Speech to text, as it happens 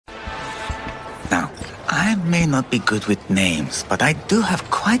Now, I may not be good with names, but I do have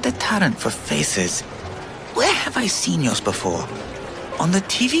quite a talent for faces. Where have I seen yours before? On the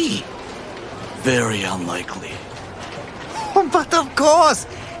TV? Very unlikely. But of course!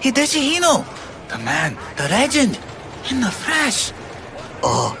 Hideshi Hino! The man, the legend, in the flesh!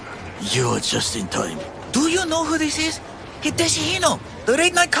 Oh, you're just in time. Do you know who this is? Hideshi Hino, the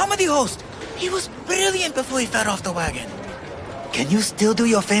late-night comedy host! He was brilliant before he fell off the wagon. Can you still do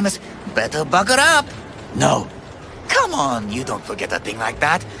your famous, better buckle up? No. Come on, you don't forget a thing like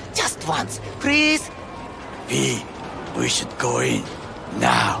that. Just once, please. V, we should go in.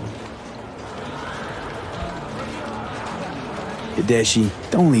 Now. Hideshi,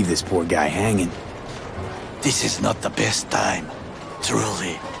 don't leave this poor guy hanging. This is not the best time.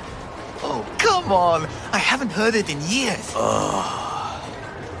 Truly. Oh, come on. I haven't heard it in years.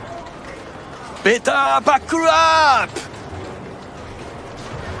 Better buckle up!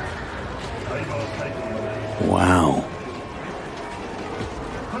 Wow.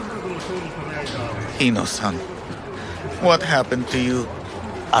 Hino-san, what happened to you?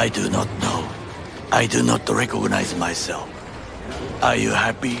 I do not know. I do not recognize myself. Are you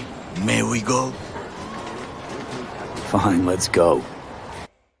happy? May we go? Fine, let's go.